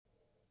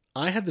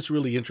I had this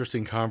really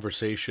interesting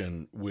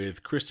conversation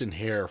with Kristin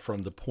Hare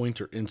from the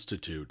Poynter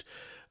Institute,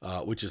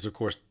 which is, of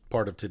course,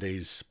 part of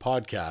today's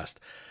podcast.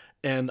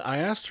 And I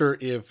asked her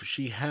if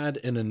she had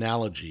an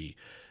analogy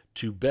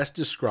to best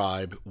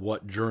describe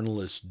what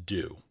journalists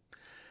do.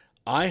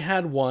 I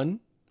had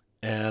one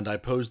and I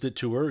posed it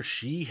to her.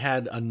 She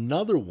had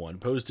another one,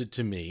 posed it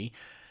to me,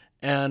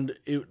 and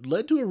it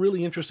led to a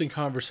really interesting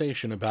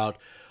conversation about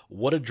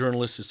what a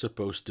journalist is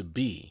supposed to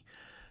be.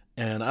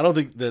 And I don't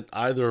think that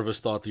either of us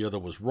thought the other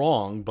was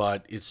wrong,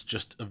 but it's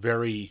just a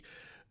very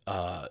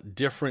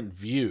different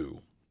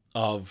view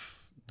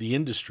of the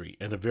industry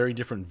and a very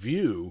different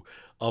view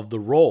of the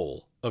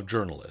role of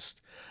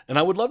journalist. And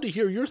I would love to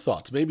hear your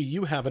thoughts. Maybe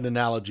you have an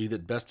analogy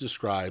that best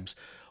describes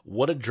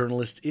what a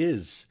journalist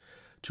is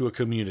to a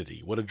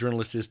community, what a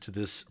journalist is to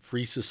this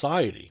free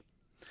society.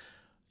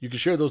 You can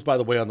share those, by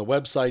the way, on the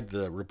website,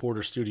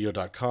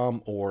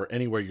 thereporterstudio.com, or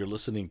anywhere you're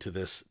listening to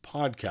this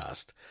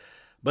podcast.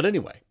 But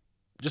anyway,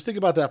 just think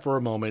about that for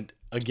a moment.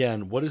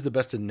 Again, what is the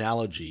best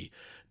analogy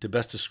to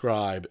best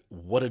describe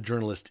what a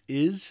journalist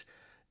is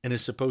and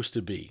is supposed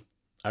to be?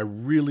 I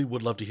really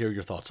would love to hear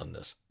your thoughts on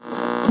this.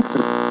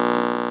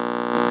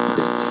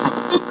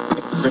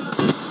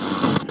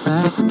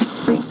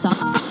 Free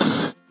socks.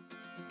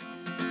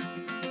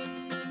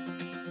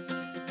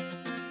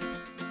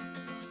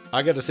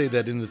 I got to say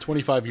that in the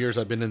 25 years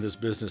I've been in this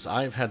business,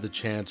 I've had the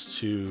chance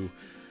to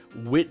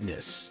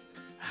witness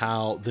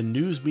how the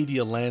news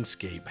media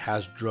landscape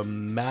has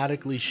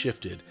dramatically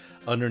shifted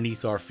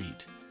underneath our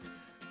feet.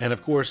 And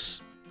of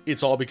course,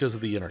 it's all because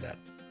of the internet.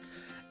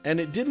 And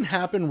it didn't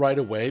happen right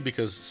away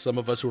because some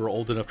of us who are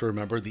old enough to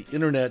remember the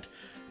internet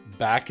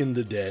back in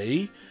the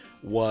day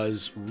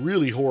was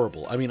really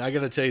horrible. I mean, I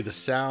got to tell you, the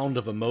sound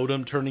of a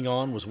modem turning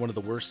on was one of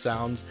the worst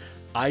sounds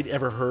I'd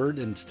ever heard.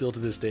 And still to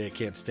this day, I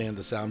can't stand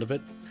the sound of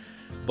it.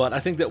 But I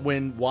think that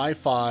when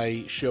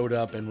Wi-Fi showed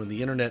up and when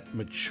the internet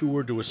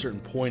matured to a certain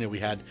point and we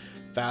had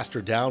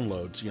faster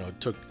downloads, it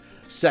took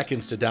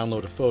seconds to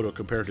download a photo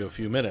compared to a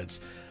few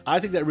minutes, I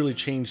think that really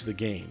changed the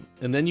game.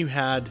 And then you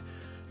had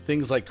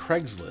things like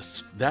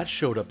Craigslist. That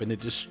showed up and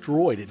it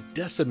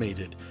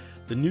decimated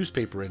the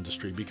newspaper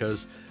industry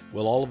because,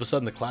 well, all of a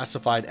sudden the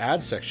classified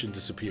ad section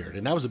disappeared,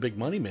 and that was a big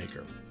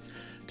moneymaker.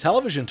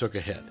 Television took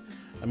a hit.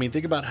 I mean,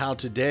 think about how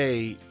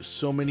today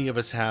so many of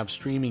us have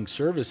streaming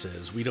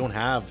services. We don't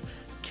have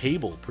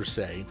cable per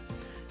se,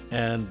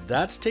 and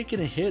that's taken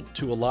a hit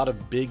to a lot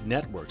of big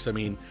networks. I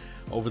mean,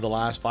 over the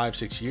last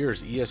 5-6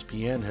 years,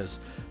 ESPN has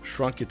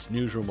shrunk its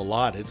newsroom a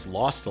lot. It's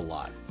lost a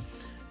lot.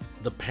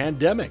 The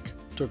pandemic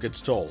took its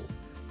toll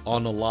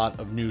on a lot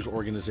of news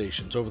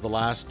organizations. Over the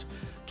last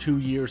 2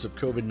 years of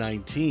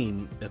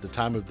COVID-19, at the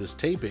time of this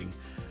taping,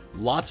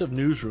 lots of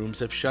newsrooms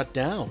have shut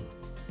down.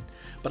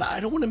 But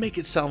I don't want to make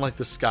it sound like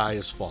the sky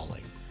is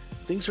falling.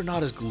 Things are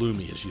not as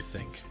gloomy as you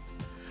think.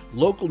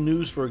 Local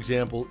news, for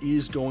example,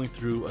 is going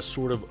through a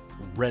sort of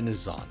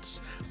renaissance.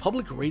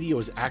 Public radio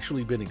has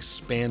actually been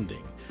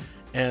expanding.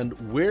 And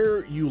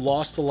where you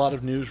lost a lot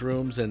of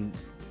newsrooms and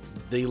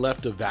they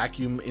left a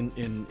vacuum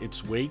in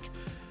its wake,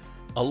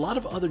 a lot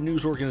of other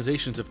news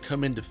organizations have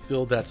come in to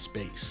fill that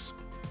space.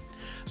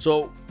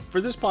 So for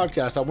this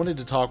podcast, I wanted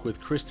to talk with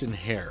Kristin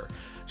Hare.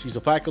 She's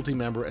a faculty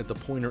member at the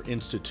Poynter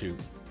Institute.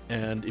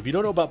 And if you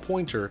don't know about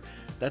Poynter,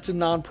 that's a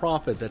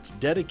nonprofit that's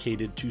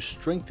dedicated to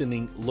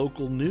strengthening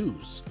local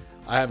news.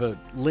 I have a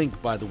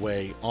link, by the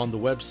way, on the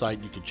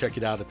website. You can check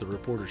it out at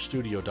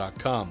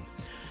thereporterstudio.com.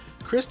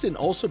 Kristen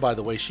also, by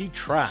the way, she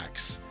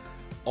tracks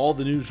all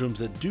the newsrooms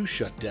that do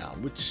shut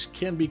down, which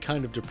can be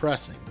kind of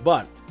depressing.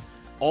 But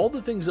all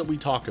the things that we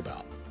talk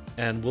about,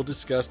 and we'll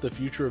discuss the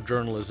future of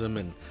journalism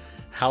and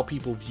how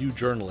people view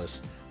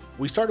journalists,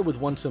 we started with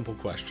one simple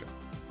question.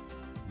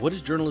 What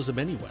is journalism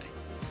anyway?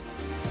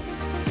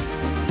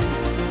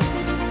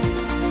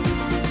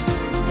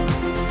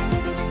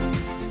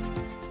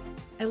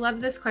 I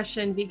love this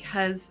question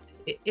because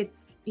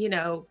it's,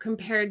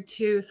 compared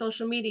to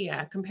social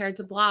media, compared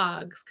to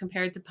blogs,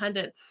 compared to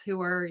pundits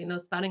who are,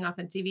 spouting off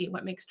on TV,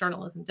 what makes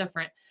journalism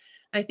different?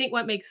 And I think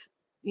what makes,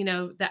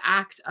 the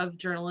act of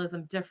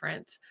journalism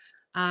different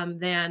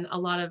than a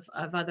lot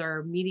of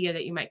other media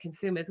that you might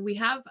consume is we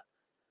have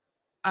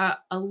a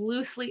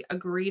loosely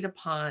agreed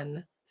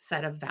upon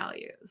set of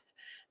values.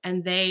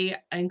 And they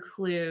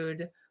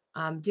include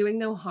doing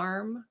no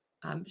harm,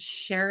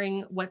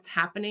 sharing what's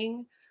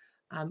happening,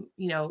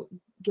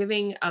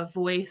 giving a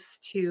voice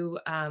to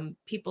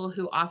people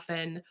who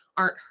often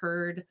aren't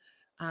heard.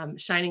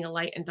 Shining a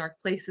light in dark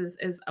places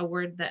is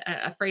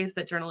a phrase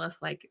that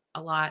journalists like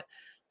a lot.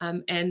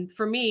 And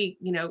for me,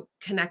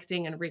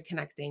 connecting and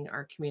reconnecting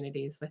our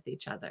communities with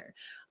each other.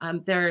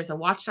 There's a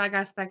watchdog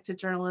aspect to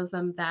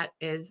journalism that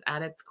is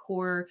at its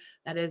core.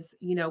 That is,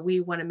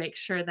 we want to make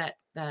sure that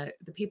the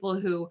people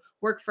who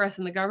work for us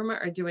in the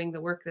government are doing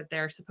the work that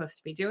they're supposed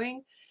to be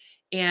doing.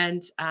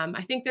 And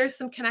I think there's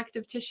some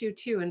connective tissue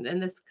too.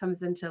 And this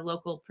comes into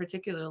local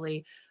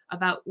particularly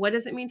about what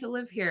does it mean to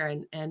live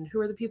here and who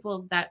are the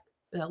people that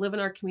live in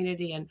our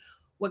community and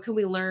what can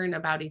we learn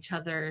about each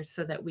other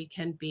so that we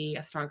can be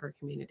a stronger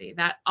community.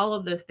 That all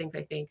of those things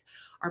I think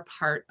are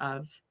part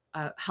of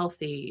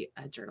healthy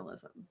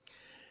journalism.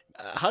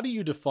 How do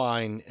you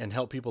define and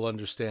help people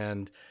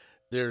understand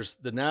there's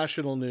the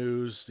national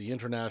news, the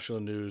international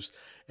news,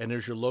 and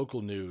there's your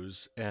local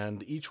news,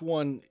 and each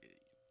one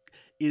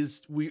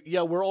is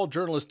we're all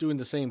journalists doing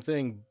the same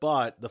thing,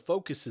 but the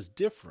focus is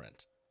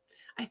different.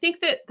 I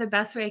think that the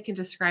best way I can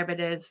describe it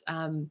is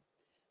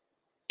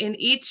in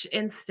each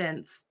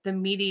instance, the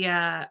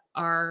media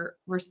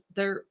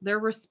they're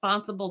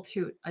responsible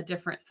to a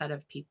different set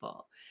of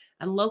people,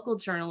 and local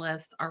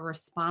journalists are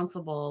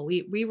responsible.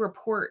 We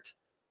report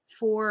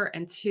for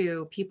and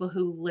to people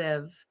who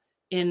live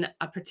in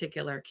a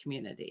particular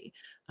community,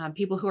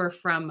 people who are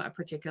from a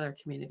particular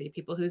community,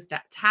 people whose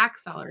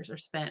tax dollars are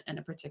spent in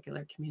a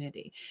particular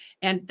community,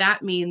 and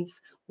that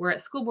means we're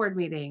at school board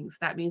meetings.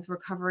 That means we're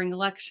covering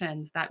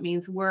elections. That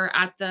means we're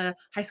at the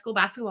high school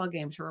basketball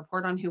game to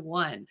report on who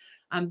won.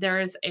 There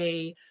is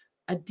a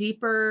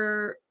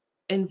deeper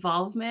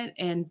involvement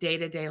in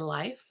day-to-day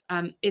life.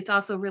 It's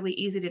also really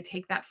easy to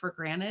take that for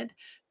granted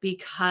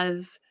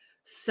because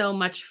so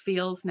much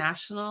feels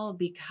national,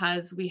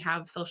 because we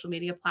have social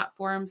media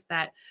platforms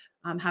that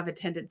have a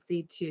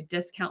tendency to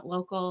discount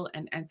local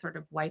and sort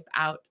of wipe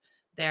out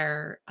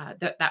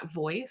that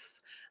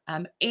voice,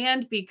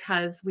 and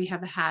because we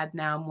have had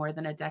now more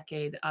than a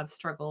decade of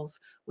struggles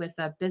with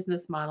a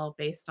business model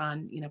based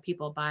on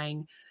people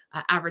buying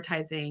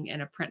advertising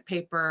in a print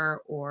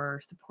paper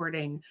or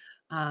supporting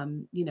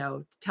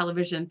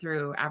television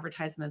through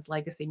advertisements,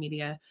 legacy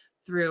media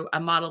through a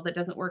model that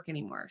doesn't work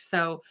anymore.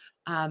 So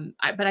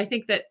but I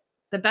think that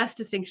the best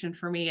distinction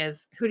for me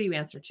is, who do you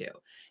answer to?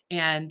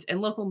 And in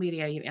local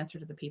media, you answer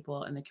to the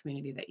people in the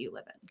community that you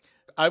live in.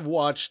 I've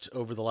watched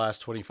over the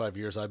last 25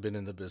 years I've been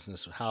in the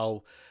business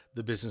how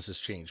the business has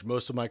changed.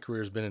 Most of my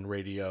career has been in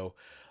radio,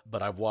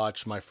 but I've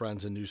watched my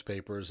friends in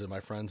newspapers and my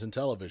friends in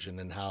television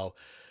and how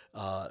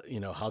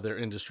how their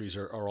industries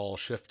are all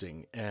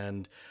shifting.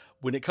 And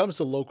when it comes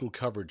to local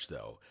coverage,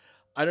 though,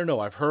 I don't know.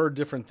 I've heard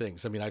different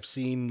things. I mean, I've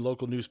seen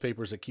local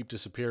newspapers that keep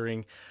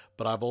disappearing,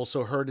 but I've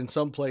also heard in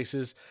some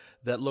places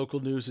that local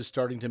news is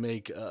starting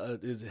to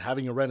is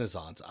having a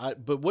renaissance.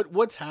 But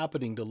what's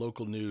happening to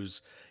local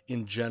news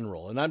in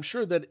general? And I'm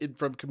sure that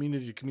from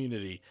community to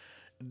community,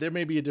 there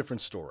may be a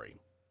different story.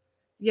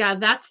 Yeah,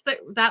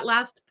 that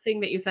last thing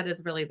that you said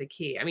is really the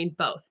key. I mean,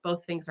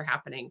 both things are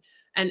happening,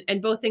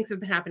 and both things have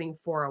been happening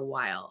for a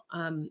while.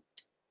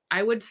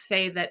 I would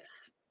say that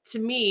to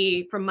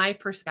me, from my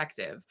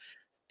perspective,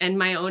 and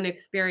my own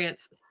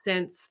experience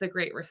since the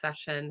Great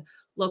Recession,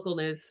 local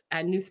news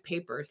and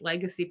newspapers,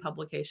 legacy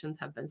publications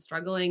have been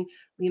struggling.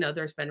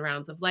 There's been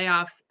rounds of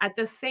layoffs. At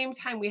the same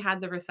time we had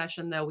the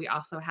recession, though, we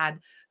also had,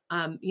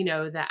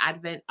 the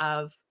advent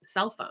of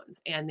cell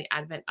phones and the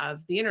advent of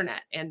the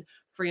internet and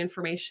free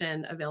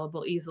information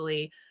available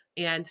easily.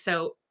 And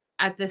so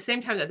at the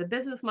same time that the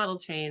business model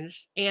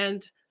changed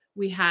and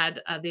we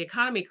had the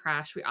economy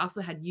crash, we also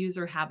had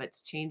user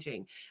habits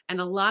changing. And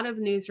a lot of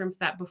newsrooms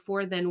that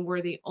before then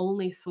were the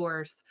only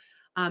source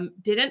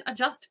didn't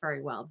adjust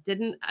very well,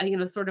 didn't,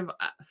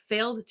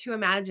 failed to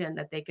imagine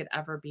that they could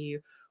ever be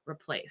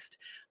replaced.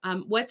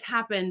 What's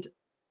happened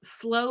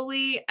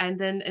slowly, and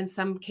then in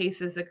some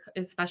cases,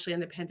 especially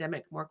in the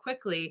pandemic, more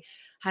quickly,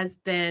 has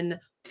been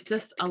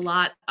just a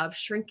lot of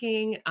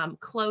shrinking,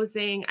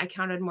 closing. I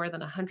counted more than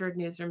 100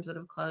 newsrooms that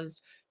have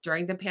closed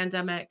during the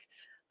pandemic.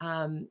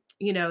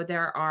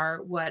 There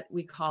are what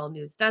we call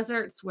news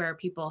deserts, where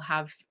people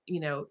have,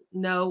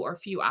 no or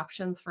few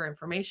options for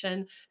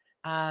information.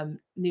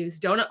 News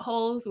donut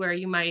holes, where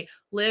you might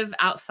live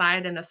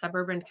outside in a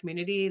suburban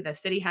community. The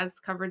city has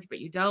coverage, but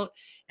you don't.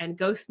 And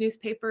ghost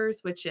newspapers,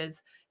 which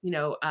is,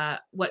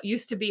 what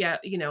used to be a,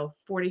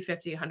 40,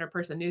 50, 100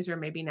 person newsroom,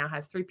 maybe now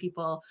has 3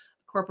 people,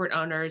 corporate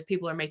owners.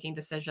 People are making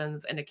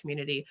decisions in a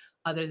community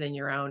other than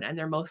your own, and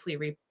they're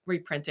mostly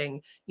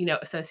reprinting,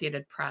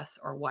 Associated Press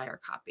or wire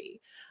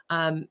copy.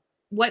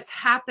 What's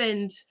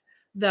happened,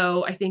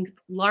 though, I think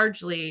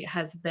largely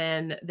has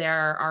been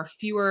there are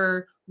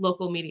fewer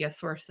local media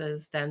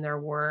sources than there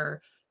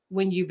were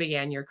when you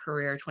began your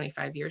career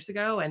 25 years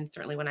ago, and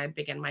certainly when I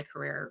began my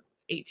career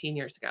 18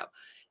 years ago.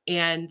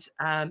 And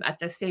at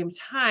the same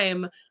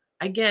time,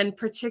 again,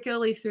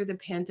 particularly through the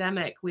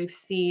pandemic, we've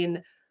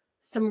seen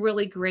some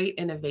really great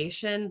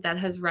innovation that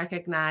has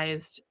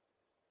recognized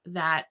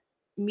that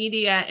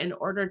media, in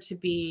order to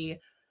be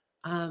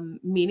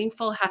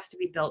meaningful, has to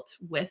be built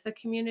with the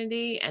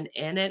community and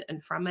in it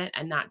and from it,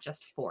 and not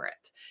just for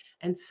it.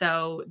 And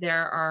so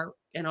there are,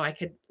 I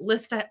could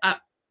list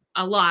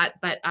a lot,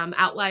 but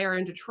Outlier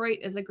in Detroit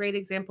is a great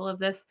example of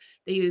this.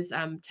 They use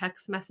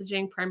text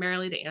messaging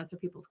primarily to answer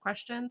people's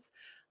questions.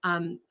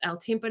 El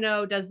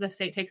Timpano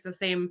takes the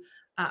same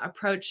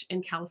approach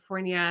in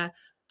California.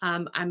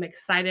 I'm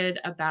excited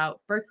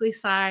about Berkeley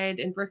Side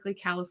in Berkeley,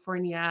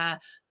 California.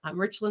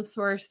 Richland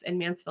Source in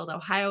Mansfield,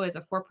 Ohio is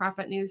a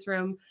for-profit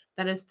newsroom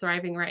that is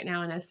thriving right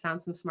now and has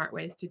found some smart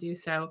ways to do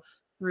so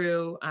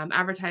through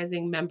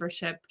advertising,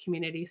 membership,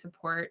 community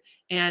support,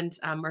 and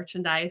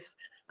merchandise.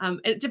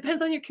 It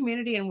depends on your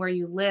community and where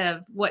you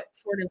live, what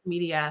sort of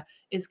media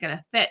is going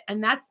to fit.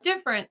 And that's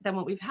different than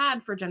what we've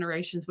had for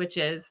generations, which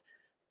is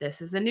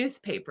this is a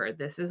newspaper.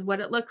 This is what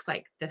it looks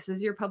like. This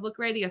is your public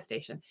radio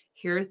station.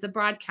 Here's the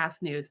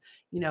broadcast news.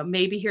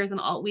 Maybe here's an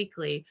alt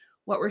weekly.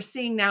 What we're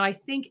seeing now, I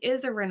think,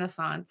 is a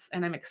renaissance,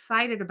 and I'm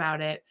excited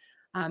about it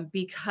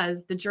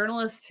because the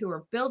journalists who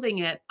are building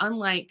it,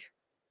 unlike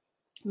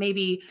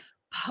maybe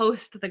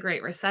post the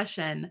Great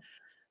Recession,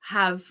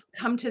 have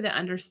come to the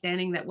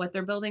understanding that what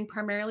they're building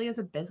primarily is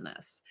a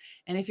business.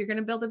 And if you're going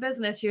to build a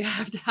business, you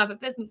have to have a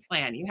business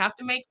plan. You have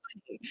to make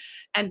money.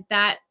 And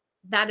that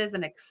is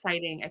an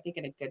exciting, I think,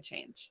 and a good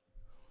change.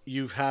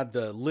 You've had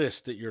the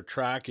list that you're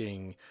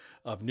tracking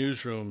of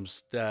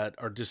newsrooms that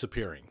are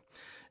disappearing.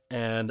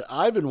 And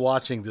I've been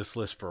watching this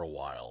list for a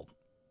while.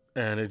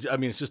 And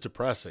it's just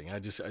depressing. I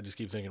just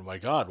keep thinking, my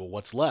God, well,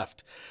 what's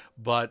left?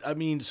 But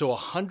so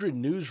 100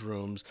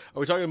 newsrooms. Are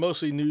we talking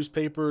mostly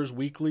newspapers,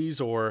 weeklies,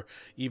 or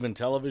even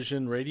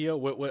television, radio?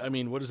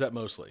 What is that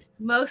mostly?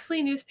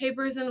 Mostly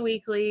newspapers and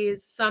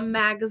weeklies, some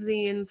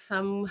magazines,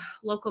 some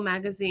local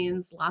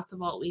magazines, lots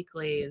of alt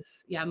weeklies.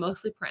 Yeah,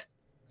 mostly print.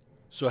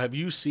 So have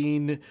you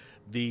seen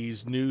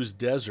these news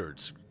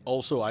deserts?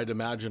 Also, I'd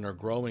imagine are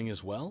growing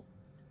as well.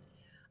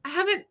 I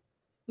haven't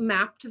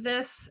mapped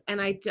this,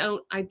 and I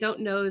don't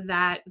know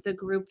that the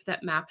group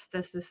that maps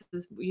this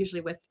is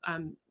usually with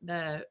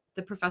the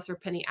professor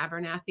Penny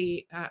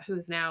Abernathy, who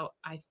is now,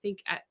 I think,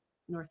 at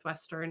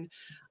Northwestern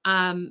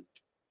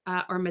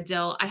or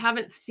Medill. I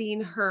haven't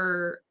seen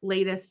her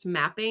latest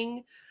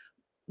mapping.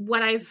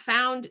 What I've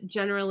found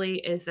generally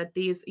is that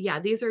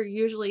these are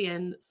usually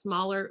in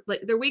smaller,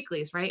 like they're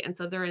weeklies, right? And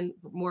so they're in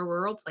more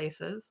rural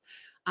places.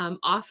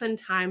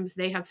 Oftentimes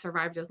they have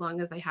survived as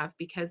long as they have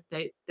because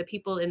the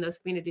people in those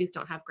communities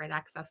don't have great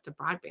access to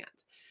broadband.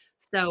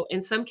 So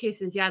in some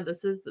cases,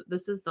 this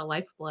is the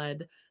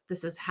lifeblood.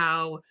 This is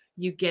how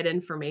you get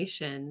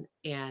information,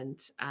 and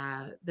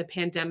the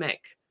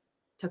pandemic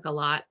took a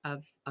lot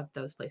of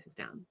those places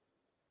down.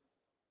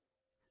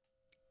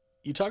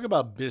 You talk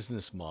about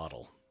business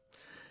model.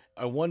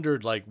 I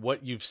wondered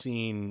what you've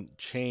seen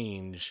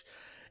change.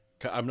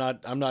 I'm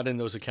not in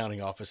those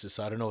accounting offices,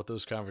 so I don't know what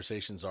those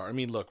conversations are.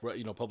 Look,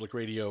 public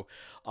radio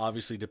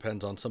obviously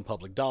depends on some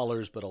public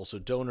dollars, but also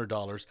donor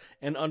dollars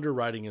and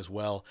underwriting as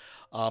well.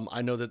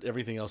 I know that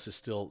everything else is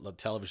still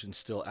television,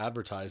 still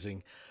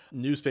advertising.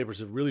 Newspapers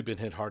have really been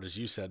hit hard, as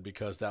you said,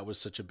 because that was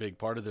such a big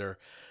part of their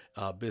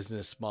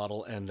business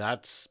model, and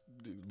that's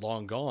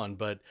long gone.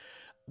 But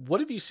what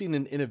have you seen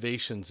in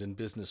innovations in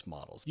business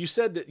models? You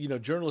said that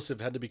journalists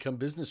have had to become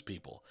business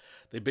people.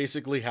 They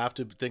basically have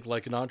to think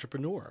like an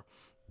entrepreneur.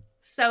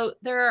 So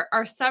there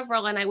are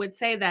several, and I would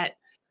say that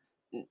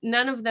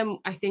none of them,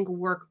 I think,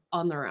 work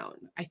on their own.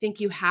 I think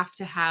you have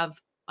to have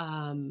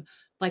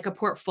like a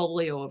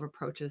portfolio of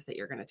approaches that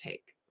you're going to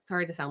take.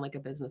 Sorry to sound like a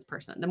business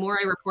person. The more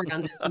I report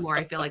on this, the more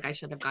I feel like I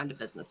should have gone to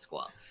business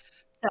school.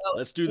 So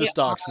let's do the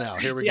stocks now.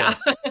 Here we go.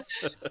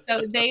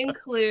 So they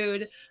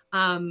include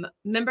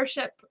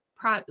membership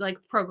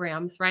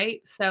programs,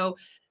 right? So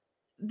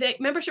the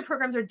membership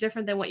programs are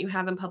different than what you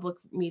have in public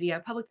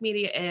media. Public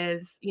media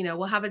is,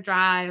 we'll have a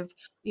drive.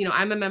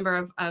 I'm a member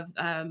of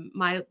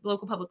my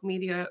local public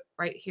media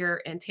right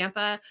here in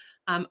Tampa.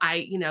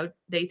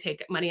 They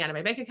take money out of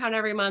my bank account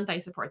every month. I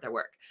support their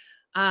work.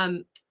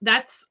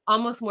 That's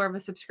almost more of a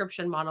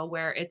subscription model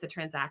where it's a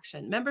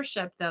transaction.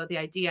 Membership, though, the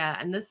idea,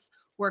 and this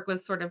work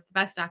was sort of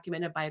best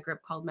documented by a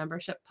group called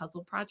Membership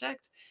Puzzle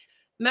Project.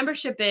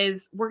 Membership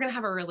is, we're going to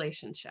have a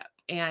relationship,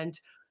 and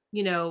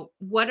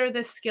what are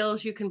the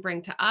skills you can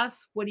bring to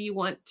us? What do you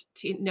want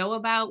to know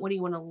about? What do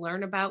you want to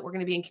learn about? We're going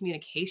to be in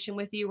communication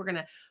with you. We're going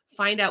to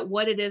find out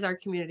what it is our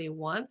community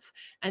wants,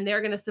 and they're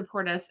going to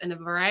support us in a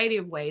variety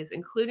of ways,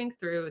 including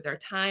through their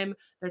time,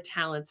 their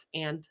talents,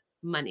 and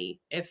money,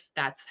 if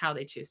that's how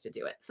they choose to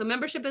do it. So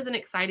membership is an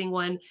exciting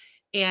one,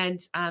 and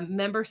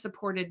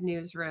member-supported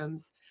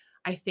newsrooms,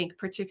 I think,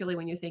 particularly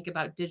when you think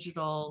about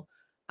digital,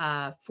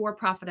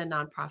 for-profit and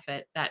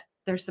nonprofit, that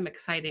there's some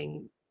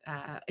exciting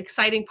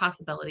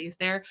possibilities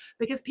there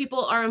because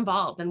people are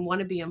involved and want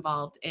to be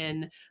involved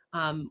in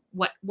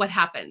what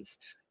happens.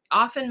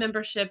 Often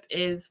membership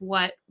is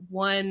what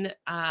one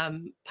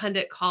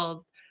pundit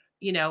calls,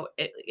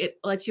 it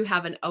lets you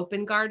have an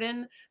open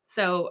garden.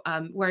 So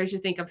whereas you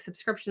think of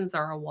subscriptions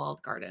are a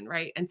walled garden,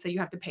 right? And so you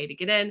have to pay to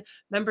get in.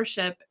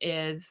 Membership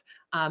is,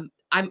 I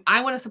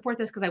want to support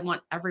this because I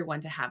want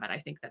everyone to have it. I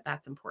think that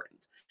that's important.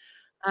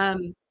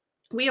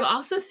 We have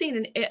also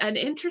seen an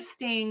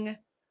interesting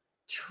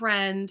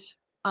trend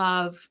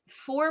of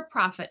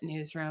for-profit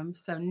newsrooms,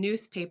 so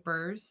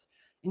newspapers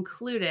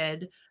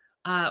included,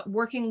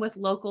 working with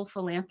local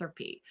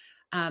philanthropy.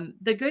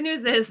 The good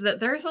news is that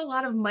there's a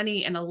lot of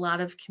money in a lot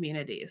of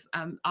communities.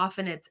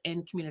 Often it's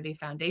in community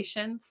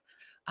foundations.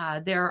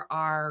 There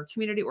are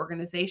community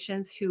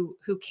organizations who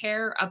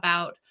care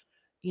about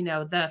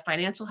the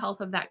financial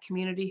health of that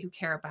community, who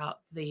care about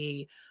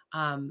the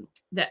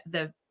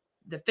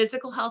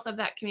physical health of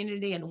that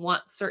community and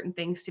want certain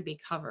things to be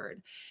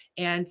covered.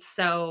 And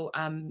so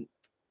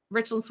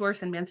Richland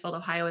Source in Mansfield,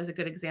 Ohio is a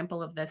good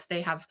example of this.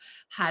 They have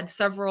had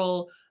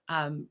several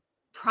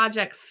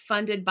projects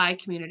funded by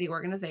community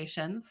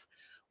organizations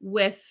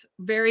with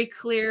very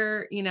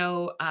clear,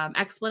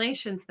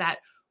 explanations that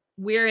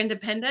we're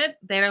independent.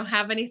 They don't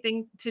have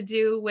anything to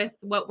do with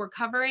what we're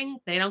covering.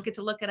 They don't get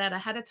to look at it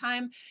ahead of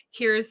time.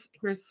 Here's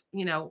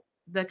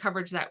the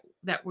coverage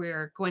that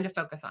we're going to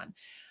focus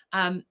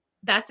on.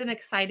 That's an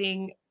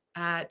exciting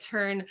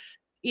turn.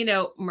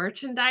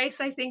 Merchandise,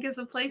 I think, is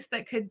a place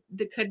that could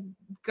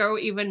go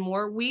even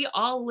more. We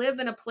all live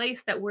in a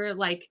place that we're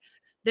like,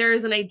 there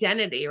is an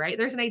identity, right?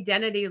 There's an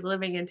identity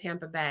living in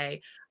Tampa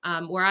Bay,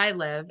 where I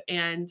live.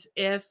 And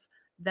if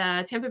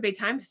the Tampa Bay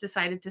Times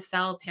decided to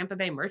sell Tampa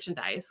Bay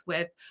merchandise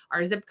with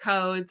our zip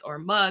codes or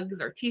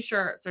mugs or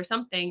t-shirts or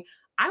something,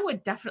 I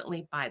would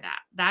definitely buy that.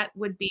 That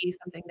would be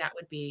something that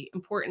would be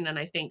important. And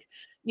I think,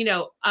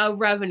 a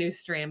revenue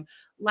stream,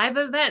 live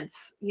events,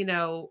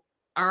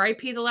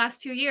 RIP the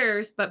last 2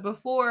 years, but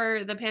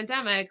before the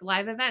pandemic,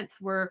 live events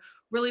were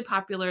really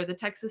popular. The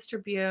Texas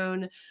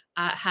Tribune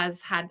has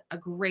had a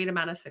great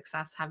amount of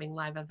success having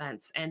live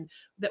events, and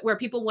that where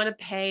people want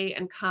to pay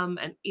and come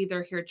and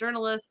either hear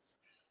journalists,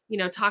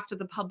 talk to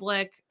the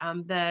public.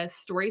 The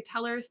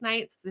storytellers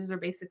nights, these are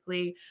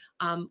basically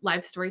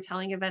live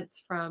storytelling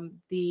events from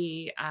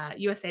the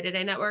USA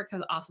Today network,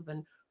 has also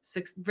been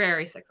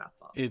very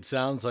successful. It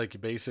sounds like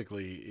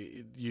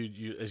basically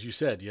you as you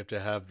said, you have to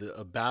have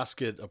a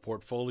basket, a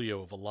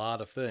portfolio of a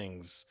lot of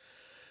things.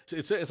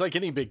 It's like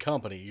any big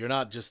company. You're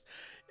not just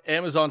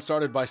Amazon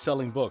started by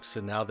selling books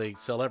and now they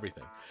sell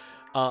everything,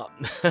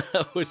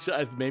 which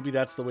maybe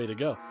that's the way to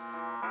go.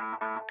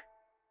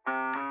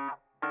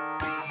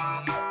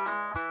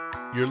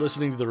 You're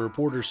listening to the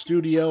Reporter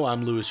Studio.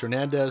 I'm Luis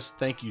Hernandez.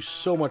 Thank you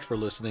so much for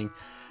listening.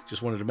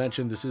 Just wanted to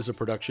mention this is a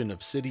production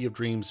of City of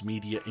Dreams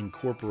Media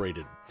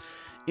Incorporated.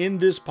 In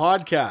this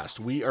podcast,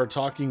 we are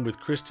talking with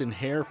Kristin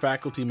Hare,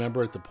 faculty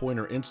member at the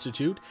Poynter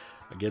Institute.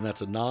 Again,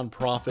 that's a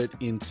nonprofit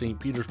in St.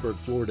 Petersburg,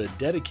 Florida,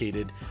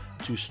 dedicated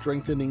to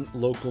strengthening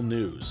local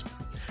news.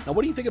 Now,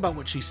 what do you think about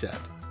what she said?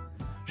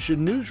 Should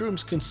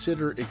newsrooms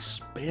consider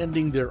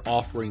expanding their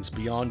offerings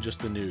beyond just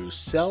the news,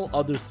 sell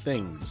other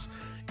things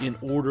in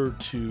order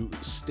to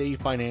stay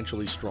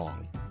financially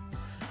strong?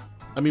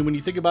 I mean, when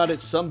you think about it,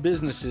 some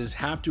businesses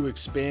have to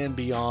expand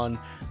beyond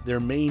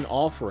their main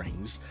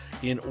offerings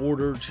in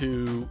order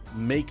to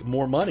make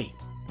more money,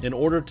 in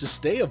order to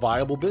stay a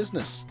viable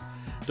business.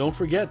 Don't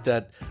forget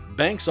that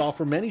banks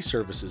offer many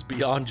services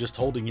beyond just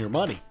holding your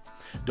money.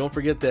 Don't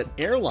forget that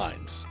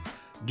airlines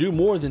do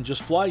more than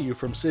just fly you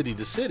from city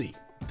to city.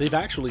 They've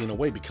actually, in a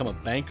way, become a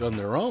bank on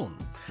their own.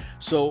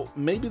 So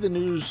maybe the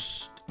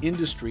news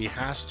industry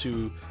has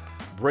to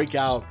break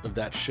out of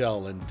that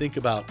shell and think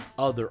about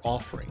other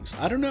offerings.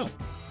 I don't know.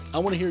 I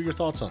want to hear your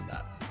thoughts on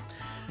that.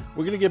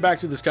 We're going to get back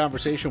to this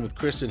conversation with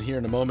Kristen here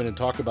in a moment and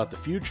talk about the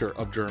future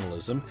of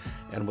journalism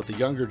and what the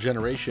younger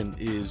generation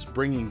is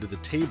bringing to the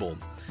table.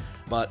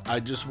 But I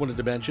just wanted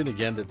to mention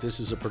again that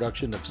this is a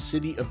production of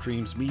City of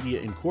Dreams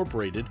Media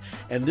Incorporated,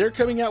 and they're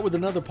coming out with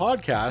another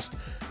podcast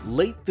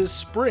late this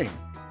spring.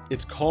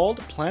 It's called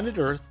Planet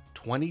Earth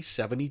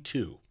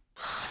 2072.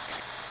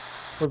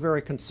 We're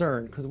very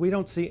concerned because we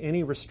don't see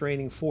any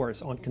restraining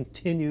force on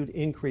continued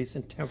increase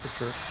in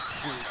temperature.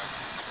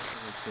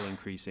 It's still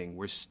increasing.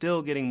 We're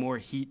still getting more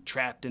heat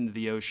trapped into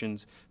the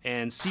oceans,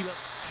 and sea level.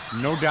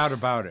 No doubt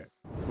about it.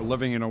 We're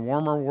living in a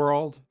warmer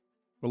world.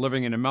 We're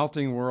living in a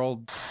melting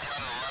world.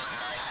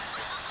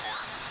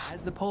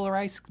 As the polar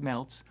ice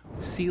melts,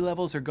 sea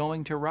levels are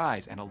going to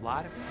rise, and a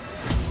lot of...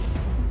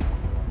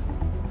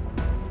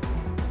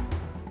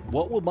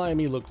 What will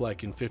Miami look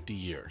like in 50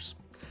 years?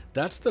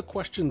 That's the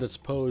question that's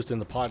posed in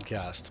the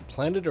podcast,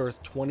 Planet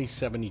Earth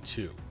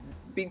 2072.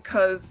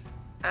 Because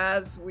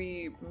as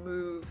we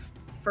move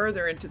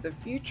further into the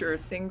future,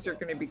 things are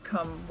going to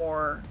become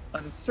more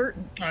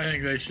uncertain. I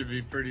think they should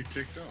be pretty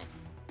ticked off.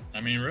 I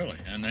mean, really,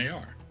 and they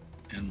are.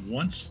 And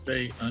once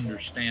they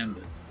understand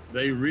it,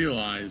 they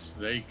realize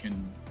they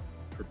can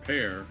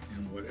prepare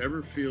in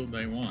whatever field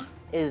they want.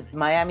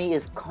 Miami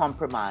is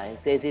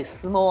compromised. There's a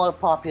small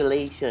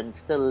population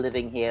still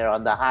living here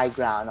on the high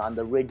ground, on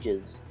the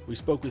ridges. We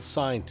spoke with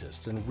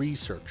scientists and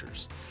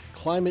researchers,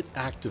 climate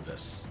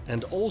activists,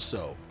 and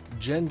also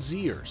Gen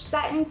Zers.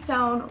 Set in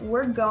stone,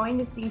 we're going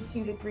to see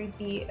 2 to 3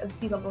 feet of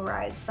sea level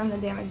rise from the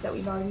damage that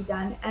we've already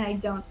done, and I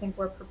don't think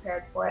we're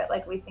prepared for it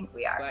like we think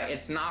we are. But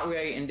it's not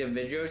really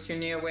individuals who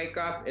need to wake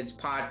up, it's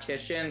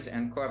politicians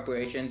and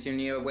corporations who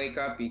need to wake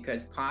up,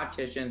 because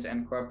politicians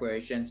and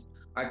corporations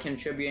are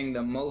contributing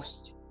the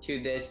most to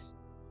this,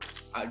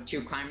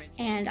 to climate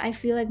change. And I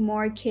feel like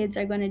more kids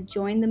are going to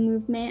join the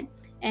movement,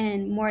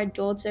 and more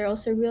adults are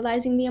also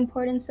realizing the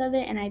importance of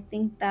it. And I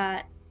think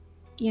that,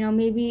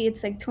 maybe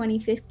it's like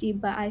 2050,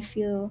 but I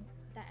feel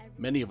that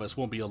many of us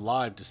won't be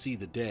alive to see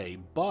the day,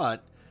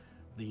 but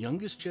the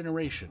youngest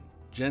generation,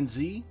 Gen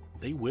Z,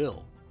 they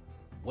will.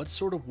 What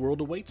sort of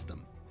world awaits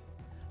them?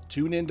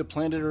 Tune in to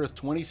Planet Earth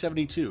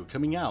 2072,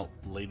 coming out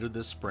later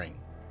this spring.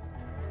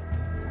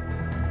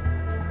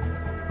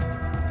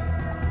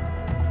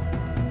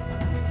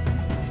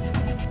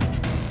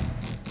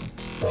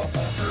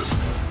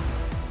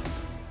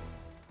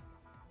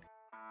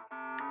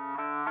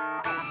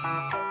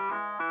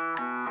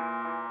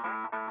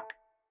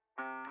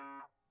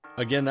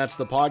 Again, that's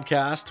the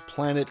podcast,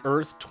 Planet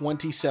Earth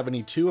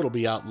 2072. It'll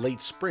be out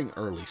late spring,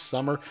 early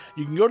summer.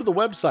 You can go to the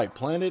website,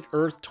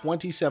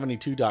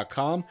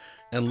 planetearth2072.com,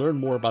 and learn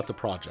more about the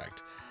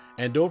project.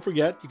 And don't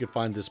forget, you can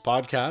find this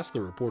podcast,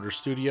 The Reporter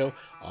Studio,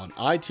 on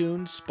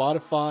iTunes,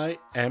 Spotify,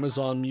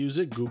 Amazon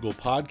Music, Google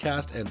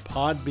Podcast, and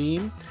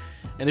Podbean.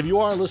 And if you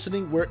are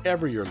listening,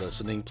 wherever you're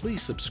listening,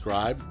 please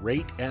subscribe,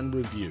 rate, and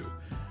review.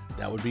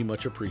 That would be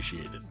much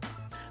appreciated.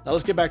 Now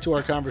let's get back to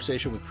our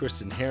conversation with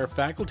Kristin Hare,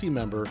 faculty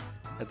member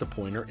at the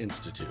Poynter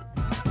Institute.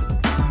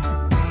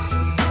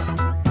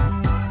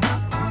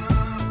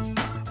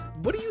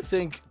 What do you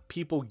think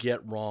people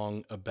get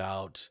wrong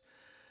about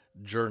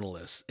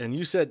journalists? And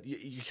you said,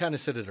 you kind of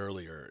said it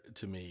earlier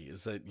to me,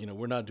 is that,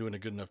 we're not doing a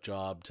good enough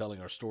job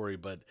telling our story.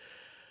 But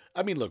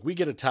I mean, look, we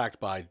get attacked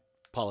by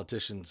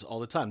politicians all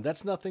the time.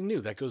 That's nothing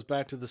new. That goes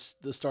back to the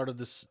start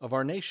of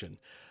our nation.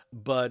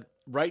 But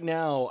right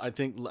now,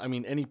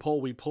 any poll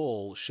we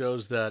pull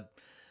shows that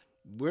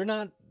we're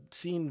not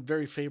seen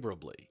very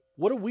favorably.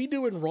 What are we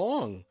doing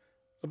wrong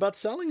about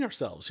selling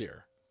ourselves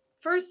here?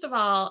 First of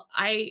all,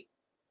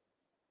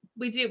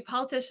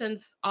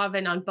 politicians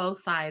often on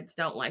both sides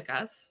don't like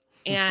us.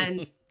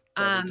 And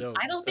I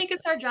don't think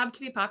it's our job to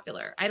be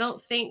popular. I don't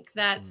think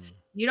that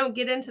you don't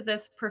get into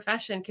this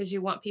profession because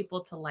you want people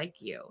to like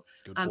you.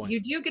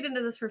 You do get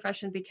into this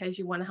profession because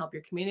you want to help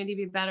your community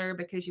be better,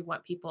 because you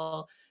want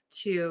people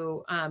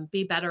to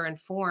be better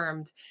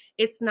informed.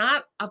 It's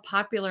not a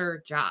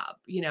popular job.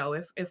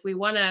 If we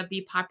want to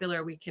be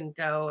popular, we can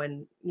go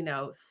and,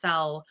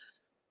 sell,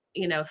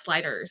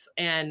 sliders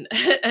and,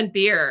 and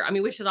beer. I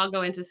mean, we should all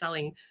go into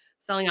selling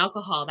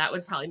alcohol. That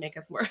would probably make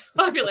us more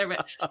popular.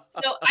 But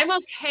so I'm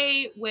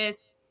okay with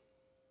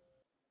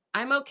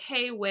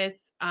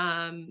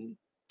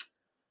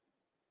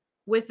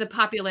the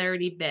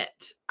popularity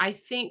bit. I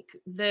think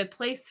the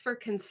place for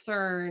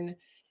concern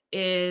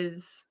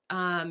is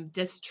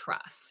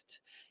distrust.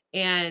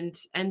 And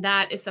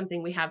that is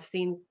something we have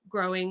seen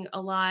growing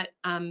a lot.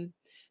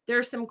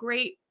 There's some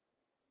great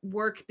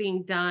work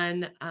being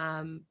done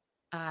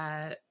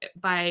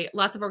by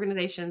lots of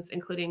organizations,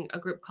 including a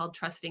group called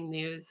Trusting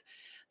News,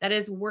 that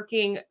is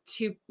working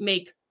to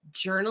make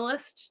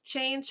journalists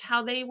change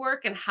how they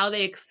work and how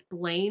they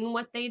explain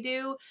what they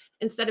do,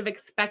 instead of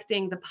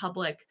expecting the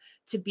public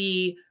to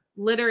be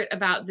literate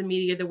about the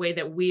media the way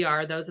that we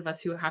are, those of us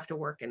who have to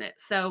work in it.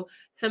 So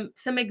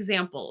some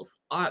examples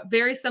are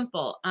very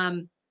simple.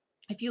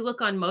 If you look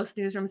on most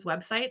newsrooms'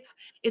 websites,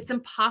 it's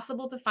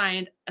impossible to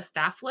find a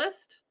staff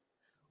list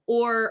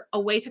or a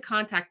way to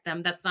contact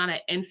them that's not an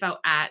info@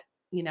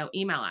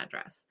 email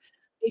address.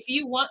 If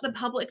you want the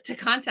public to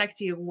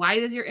contact you, why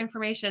is your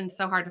information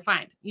so hard to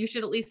find? You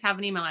should at least have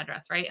an email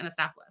address, right? And a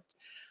staff list.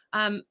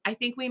 I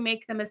think we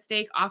make the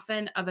mistake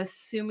often of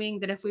assuming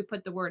that if we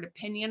put the word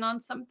opinion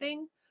on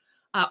something,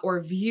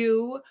 or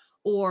view,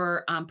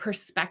 or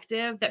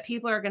perspective, that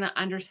people are going to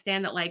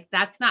understand that, like,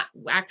 that's not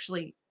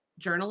actually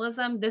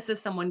journalism. This is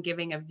someone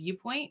giving a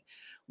viewpoint.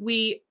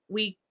 We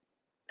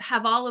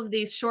have all of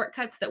these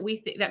shortcuts that we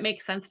think that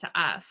make sense to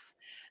us.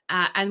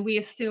 And we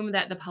assume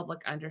that the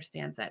public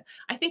understands it.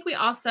 I think we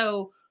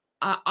also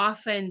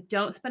often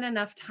don't spend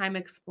enough time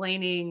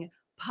explaining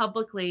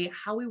publicly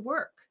how we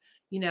work.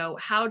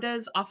 How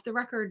does off the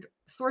record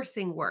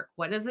sourcing work?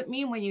 What does it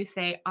mean when you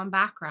say on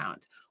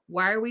background?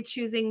 Why are we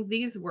choosing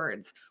these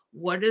words?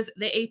 What is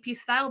the AP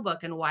style book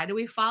and why do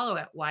we follow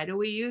it? Why do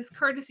we use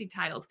courtesy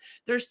titles?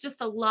 There's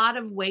just a lot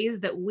of ways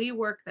that we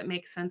work that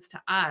make sense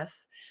to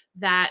us,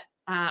 that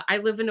I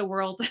live in a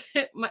world.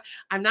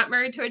 I'm not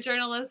married to a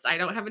journalist. I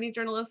don't have any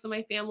journalists in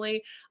my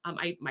family.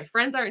 My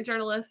friends aren't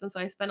journalists. And so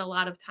I spend a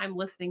lot of time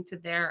listening to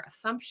their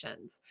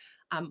assumptions.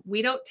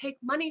 We don't take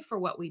money for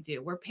what we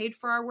do. We're paid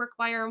for our work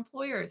by our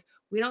employers.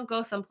 We don't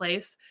go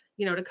someplace,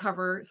 to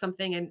cover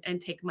something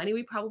and take money.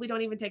 We probably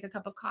don't even take a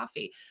cup of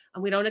coffee.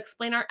 And we don't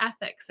explain our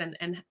ethics and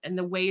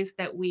the ways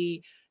that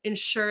we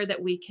ensure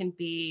that we can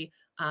be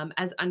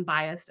as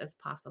unbiased as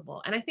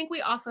possible. And I think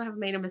we also have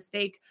made a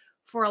mistake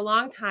for a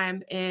long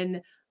time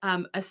in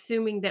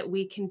assuming that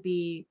we can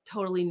be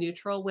totally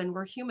neutral when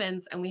we're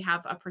humans and we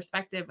have a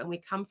perspective and we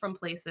come from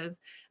places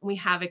and we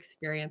have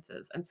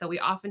experiences. And so we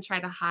often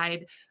try to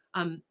hide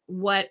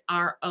what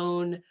our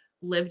own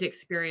lived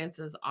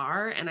experiences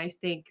are. And I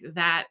think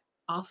that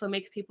also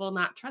makes people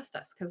not trust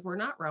us because we're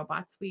not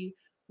robots. We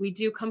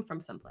do come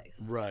from someplace.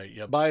 Right.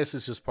 Yeah. Bias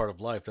is just part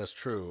of life. That's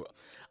true.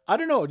 I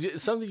don't know.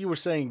 Something you were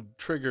saying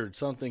triggered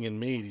something in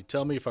me.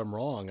 Tell me if I'm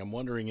wrong. I'm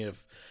wondering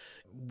if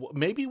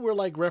maybe we're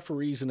like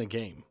referees in a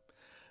game.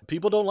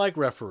 People don't like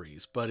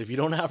referees, but if you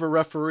don't have a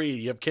referee,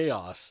 you have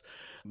chaos.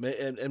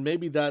 And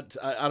maybe that,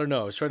 I don't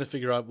know. I was trying to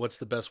figure out what's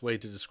the best way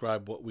to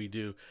describe what we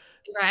do.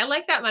 Right. I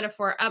like that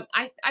metaphor.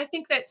 I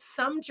think that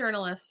some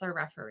journalists are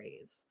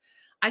referees.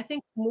 I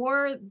think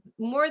more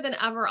than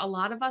ever, a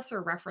lot of us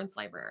are reference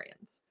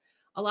librarians.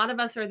 A lot of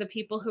us are the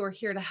people who are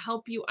here to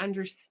help you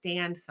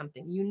understand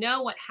something. You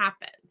know what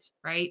happened,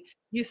 right?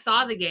 You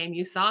saw the game,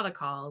 you saw the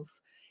calls.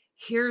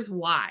 Here's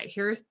why.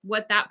 Here's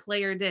what that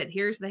player did.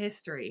 Here's the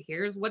history.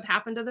 Here's what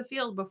happened to the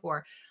field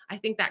before. I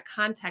think that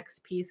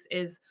context piece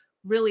is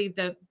really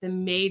the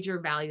major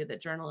value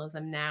that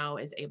journalism now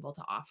is able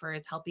to offer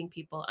is helping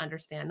people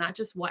understand not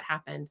just what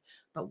happened,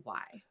 but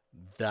why.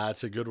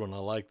 That's a good one. I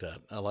like that.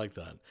 I like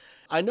that.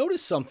 I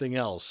noticed something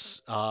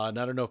else, and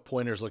I don't know if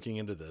Poynter's looking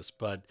into this,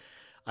 but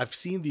I've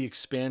seen the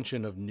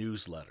expansion of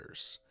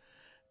newsletters.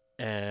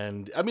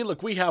 And I mean,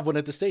 look, we have one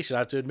at the station. I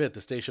have to admit,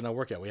 the station I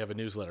work at, we have a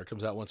newsletter. It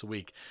comes out once a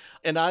week.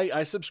 And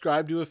I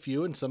subscribe to a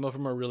few, and some of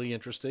them are really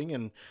interesting.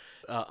 And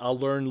I'll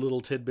learn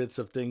little tidbits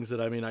of things that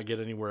I may not get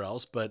anywhere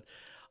else. But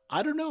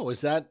I don't know.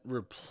 Is that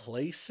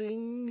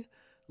replacing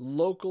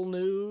local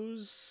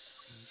news?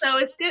 So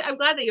it's good. I'm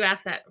glad that you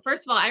asked that.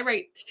 First of all, I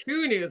write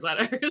 2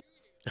 newsletters.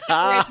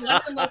 I write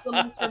one on local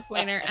news for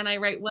Poynter, and I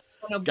write one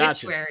on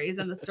obituaries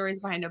and the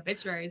stories behind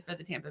obituaries for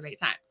the Tampa Bay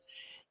Times.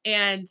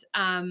 And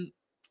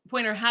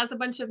Poynter has a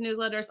bunch of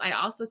newsletters. I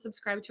also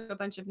subscribe to a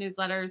bunch of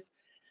newsletters.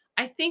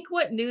 I think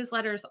what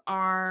newsletters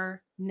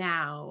are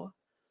now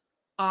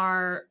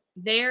are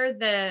they're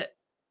the,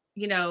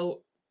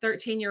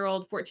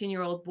 13-year-old,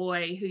 14-year-old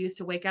boy who used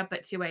to wake up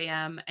at 2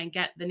 a.m. and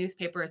get the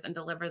newspapers and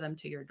deliver them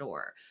to your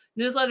door.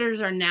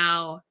 Newsletters are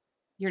now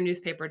your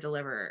newspaper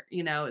deliverer,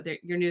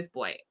 your news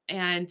boy.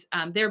 And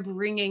they're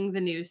bringing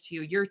the news to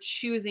you. You're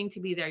choosing to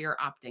be there. You're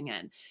opting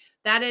in.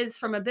 That is,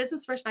 from a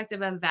business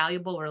perspective, a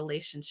valuable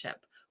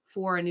relationship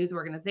for a news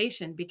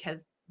organization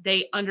because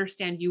they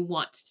understand you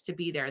want to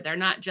be there. They're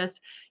not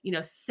just,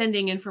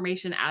 sending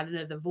information out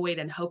into the void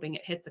and hoping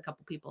it hits a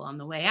couple people on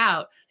the way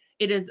out.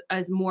 It is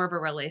as more of a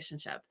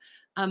relationship.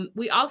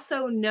 We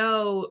also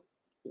know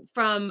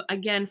from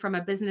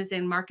a business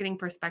and marketing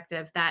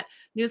perspective that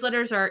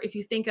newsletters are, if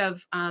you think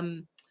of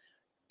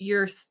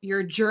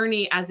your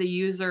journey as a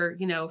user,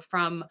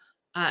 from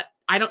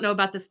I don't know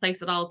about this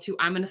place at all to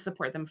I'm going to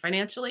support them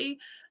financially.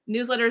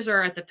 Newsletters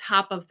are at the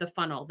top of the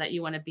funnel that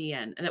you want to be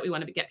in and that we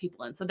want to get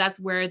people in. So that's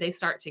where they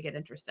start to get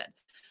interested.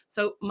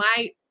 So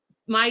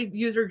my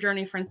user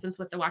journey, for instance,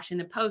 with the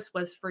Washington Post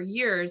was for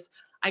years,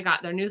 I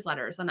got their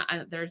newsletters, and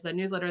there's a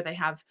newsletter they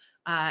have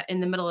in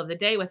the middle of the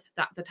day with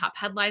the top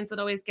headlines that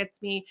always gets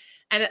me.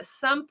 And at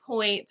some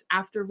point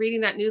after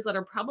reading that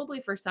newsletter, probably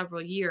for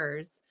several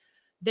years,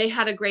 they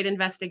had a great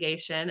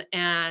investigation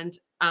and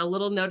a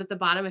little note at the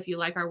bottom, if you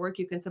like our work,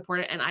 you can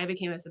support it. And I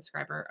became a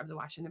subscriber of the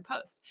Washington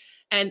Post.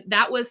 And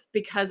that was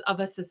because of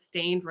a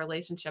sustained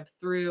relationship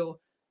through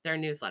their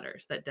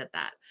newsletters that did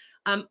that.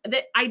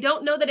 I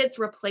don't know that it's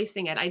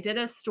replacing it. I did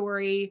a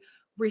story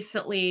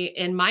recently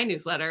in my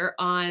newsletter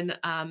on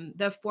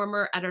the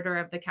former editor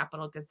of the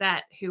Capital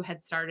Gazette who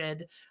had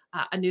started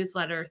a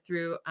newsletter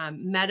through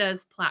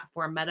Meta's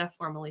platform, Meta,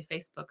 formerly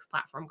Facebook's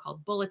platform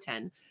called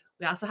Bulletin.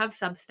 We also have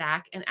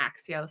Substack and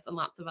Axios and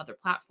lots of other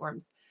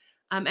platforms.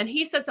 And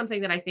he said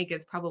something that I think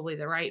is probably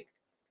the right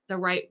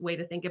way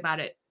to think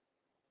about it.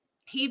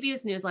 He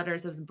views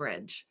newsletters as a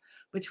bridge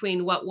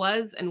between what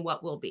was and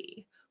what will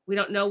be. We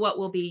don't know what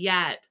will be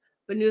yet,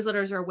 but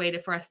newsletters are a way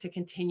for us to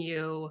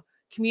continue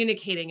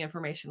communicating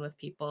information with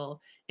people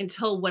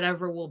until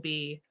whatever will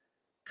be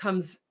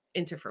comes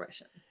into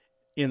fruition.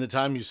 In the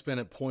time you spent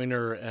at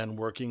Poynter and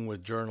working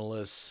with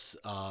journalists,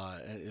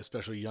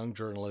 especially young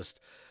journalists,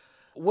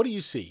 what do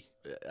you see?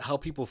 How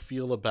people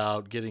feel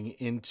about getting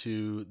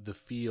into the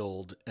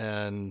field,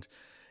 and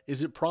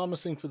is it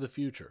promising for the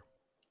future?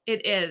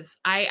 It is.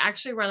 I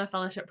actually run a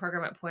fellowship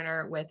program at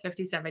Poynter with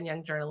 57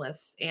 young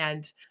journalists,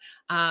 and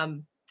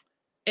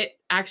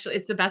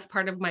it's the best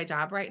part of my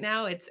job right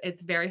now.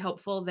 It's very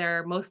hopeful.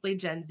 They're mostly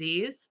Gen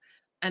Zs,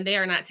 and they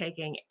are not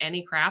taking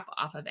any crap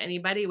off of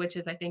anybody, which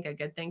is, I think, a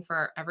good thing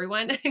for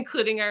everyone,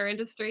 including our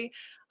industry.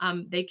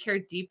 They care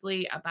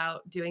deeply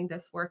about doing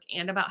this work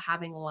and about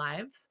having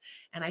lives.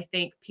 And I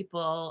think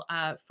people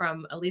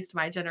from at least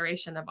my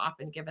generation have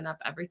often given up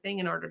everything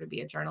in order to be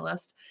a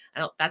journalist.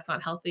 That's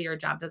not healthy. Your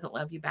job doesn't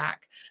love you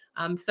back.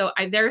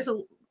 There's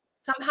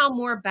somehow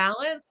more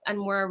balance and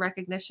more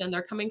recognition.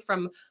 They're coming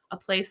from a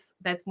place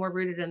that's more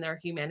rooted in their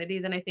humanity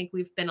than I think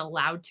we've been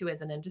allowed to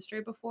as an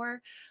industry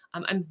before.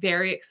 I'm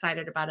very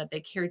excited about it.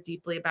 They care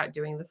deeply about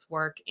doing this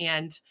work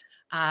and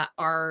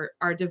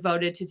are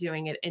devoted to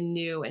doing it in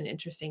new and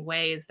interesting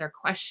ways. They're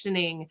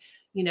questioning,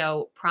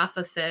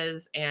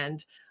 processes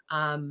and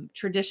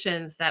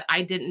traditions that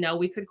I didn't know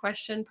we could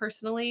question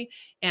personally.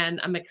 And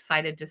I'm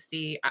excited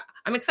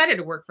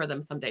to work for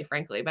them someday,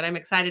 frankly, but I'm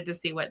excited to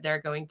see what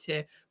they're going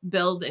to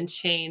build and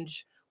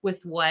change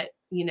with what,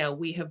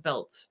 we have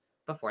built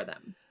before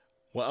them.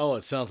 Well,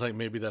 it sounds like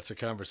maybe that's a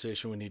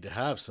conversation we need to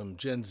have, some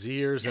Gen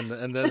Zers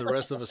and then the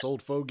rest of us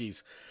old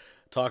fogies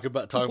talk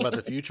about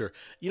the future.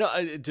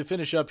 To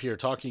finish up here,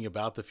 talking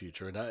about the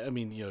future, and I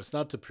mean, it's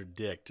not to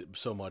predict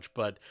so much,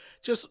 but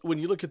just when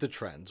you look at the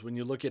trends, when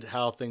you look at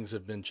how things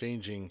have been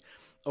changing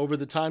over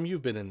the time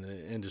you've been in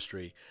the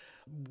industry,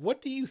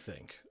 what do you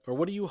think, or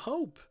what do you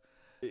hope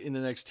in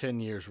the next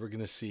 10 years we're going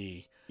to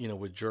see,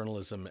 with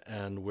journalism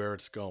and where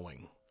it's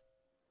going?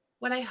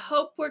 What I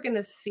hope we're going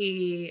to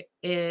see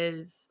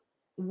is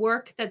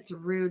work that's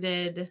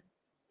rooted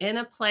in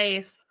a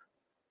place,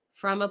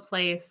 from a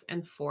place,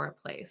 and for a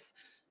place.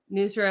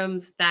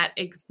 Newsrooms that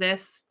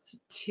exist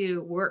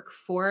to work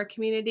for a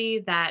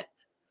community that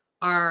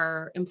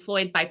are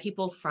employed by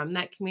people from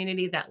that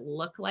community that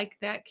look like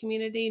that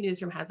community.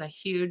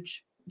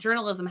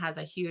 Journalism has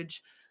a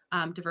huge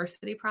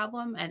diversity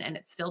problem, and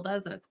it still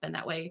does, and it's been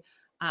that way,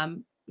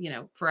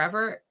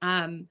 forever.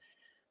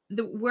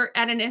 We're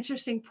at an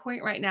interesting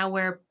point right now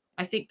where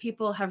I think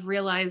people have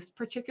realized,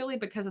 particularly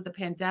because of the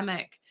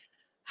pandemic,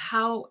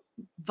 how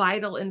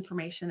vital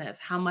information is,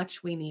 how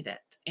much we need it,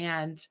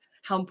 and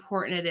how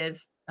important it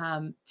is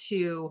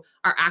to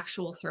our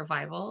actual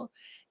survival.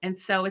 And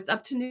so it's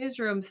up to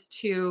newsrooms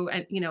to,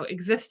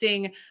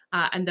 existing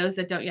and those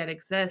that don't yet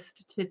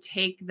exist, to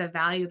take the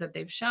value that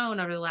they've shown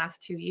over the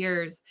last 2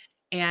 years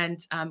and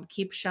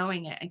keep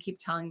showing it and keep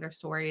telling their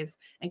stories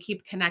and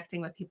keep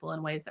connecting with people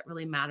in ways that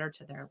really matter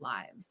to their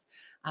lives.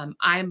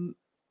 I'm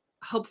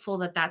hopeful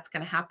that that's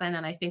going to happen,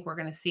 and I think we're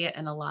going to see it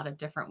in a lot of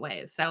different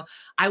ways. So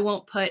I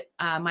won't put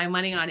my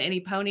money on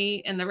any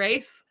pony in the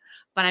race,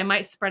 but I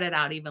might spread it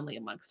out evenly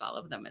amongst all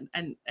of them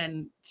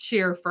and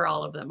cheer for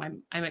all of them.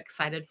 I'm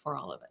excited for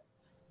all of it.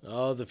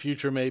 Oh, the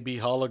future may be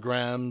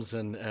holograms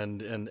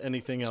and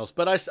anything else,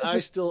 but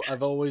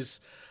I've always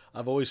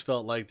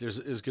felt like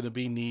is going to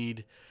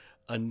be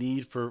a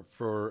need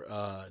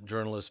for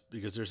journalists,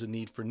 because there's a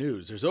need for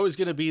news. There's always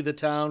going to be the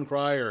town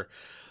crier,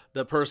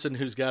 the person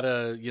who's got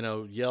to,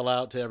 yell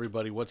out to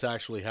everybody what's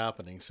actually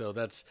happening. So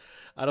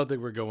I don't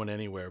think we're going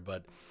anywhere.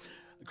 But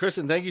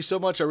Kristen, thank you so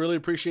much. I really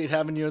appreciate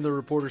having you in the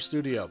Reporter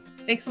Studio.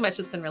 Thanks so much.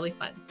 It's been really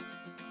fun.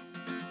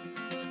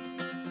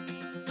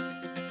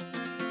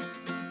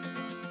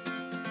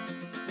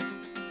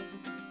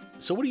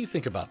 So what do you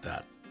think about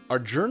that? Are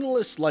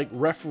journalists like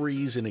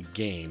referees in a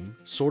game,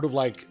 sort of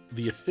like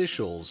the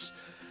officials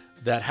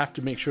that have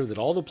to make sure that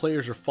all the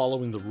players are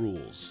following the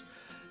rules?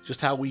 Just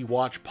how we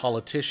watch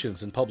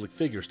politicians and public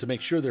figures to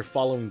make sure they're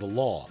following the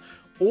law?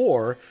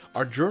 Or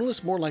are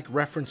journalists more like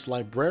reference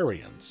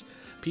librarians,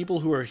 people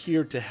who are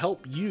here to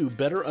help you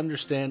better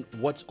understand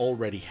what's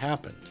already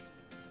happened?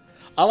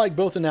 I like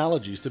both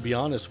analogies, to be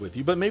honest with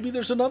you, but maybe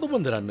there's another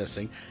one that I'm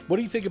missing. What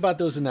do you think about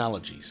those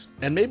analogies?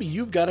 And maybe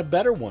you've got a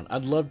better one.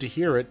 I'd love to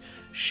hear it.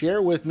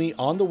 Share with me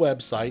on the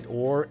website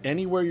or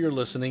anywhere you're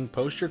listening.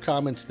 Post your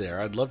comments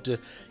there. I'd love to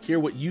hear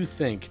what you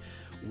think.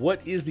 What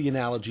is the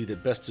analogy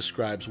that best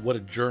describes what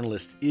a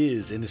journalist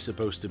is and is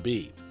supposed to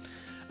be?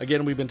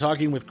 Again, we've been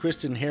talking with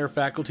Kristin Hare,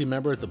 faculty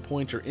member at the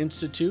Poynter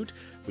Institute.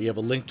 We have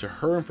a link to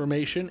her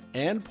information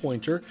and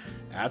Poynter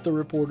at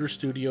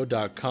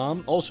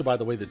thereporterstudio.com. Also, by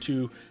the way, the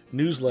 2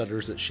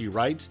 newsletters that she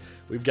writes,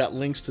 we've got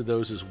links to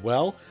those as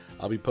well.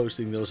 I'll be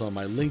posting those on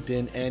my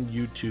LinkedIn and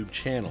YouTube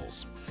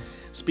channels.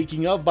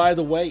 Speaking of, by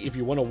the way, if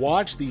you want to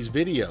watch these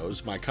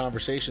videos, my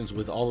conversations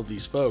with all of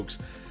these folks,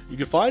 you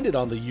can find it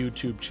on the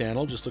YouTube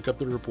channel. Just look up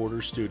the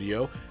Reporter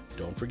Studio.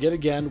 Don't forget,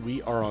 again,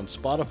 we are on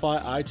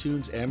Spotify,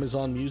 iTunes,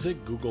 Amazon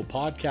Music, Google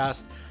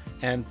Podcast,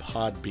 and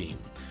Podbean.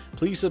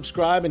 Please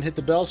subscribe and hit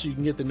the bell so you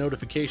can get the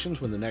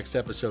notifications when the next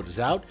episode is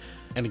out.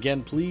 And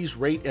again, please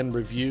rate and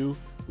review.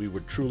 We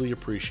would truly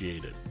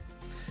appreciate it.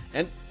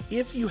 And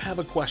if you have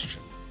a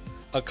question,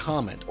 a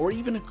comment, or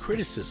even a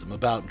criticism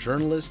about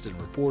journalists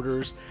and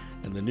reporters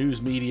and the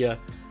news media,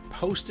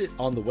 post it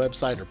on the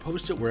website or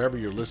post it wherever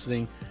you're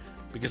listening,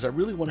 because I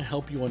really want to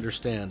help you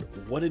understand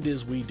what it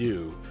is we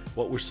do,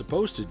 what we're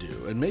supposed to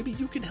do, and maybe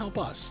you can help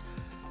us.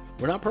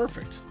 We're not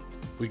perfect.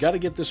 We got to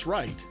get this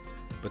right,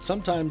 but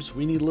sometimes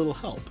we need a little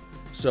help.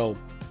 So,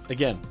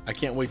 again, I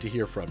can't wait to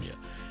hear from you.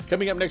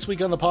 Coming up next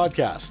week on the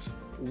podcast.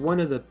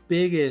 One of the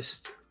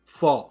biggest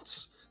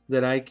faults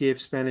that I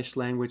give Spanish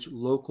language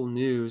local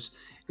news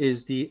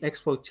is the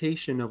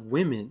exploitation of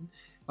women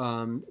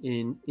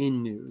in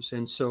news.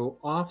 And so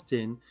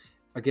often,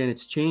 again,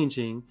 it's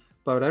changing,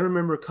 but I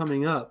remember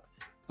coming up,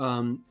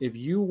 if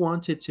you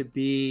wanted to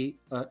be,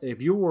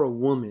 if you were a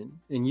woman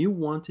and you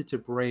wanted to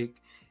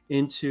break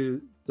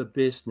into the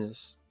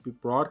business,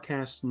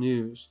 broadcast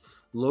news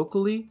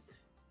locally,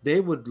 they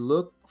would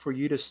look for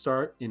you to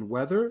start in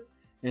weather,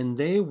 and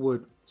they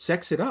would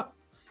sex it up,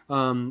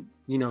 from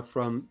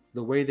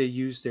the way they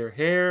use their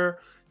hair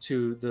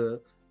to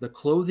the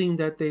clothing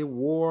that they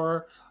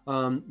wore,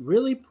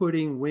 really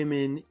putting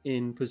women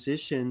in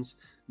positions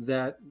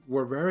that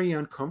were very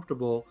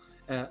uncomfortable.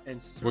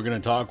 We're going to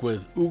talk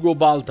with Hugo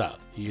Balta.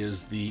 He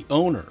is the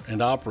owner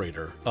and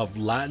operator of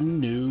Latin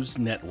News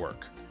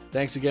Network.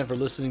 Thanks again for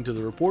listening to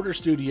the Reporter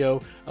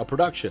Studio, a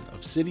production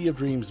of City of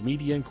Dreams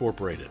Media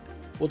Incorporated.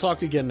 We'll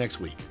talk again next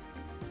week.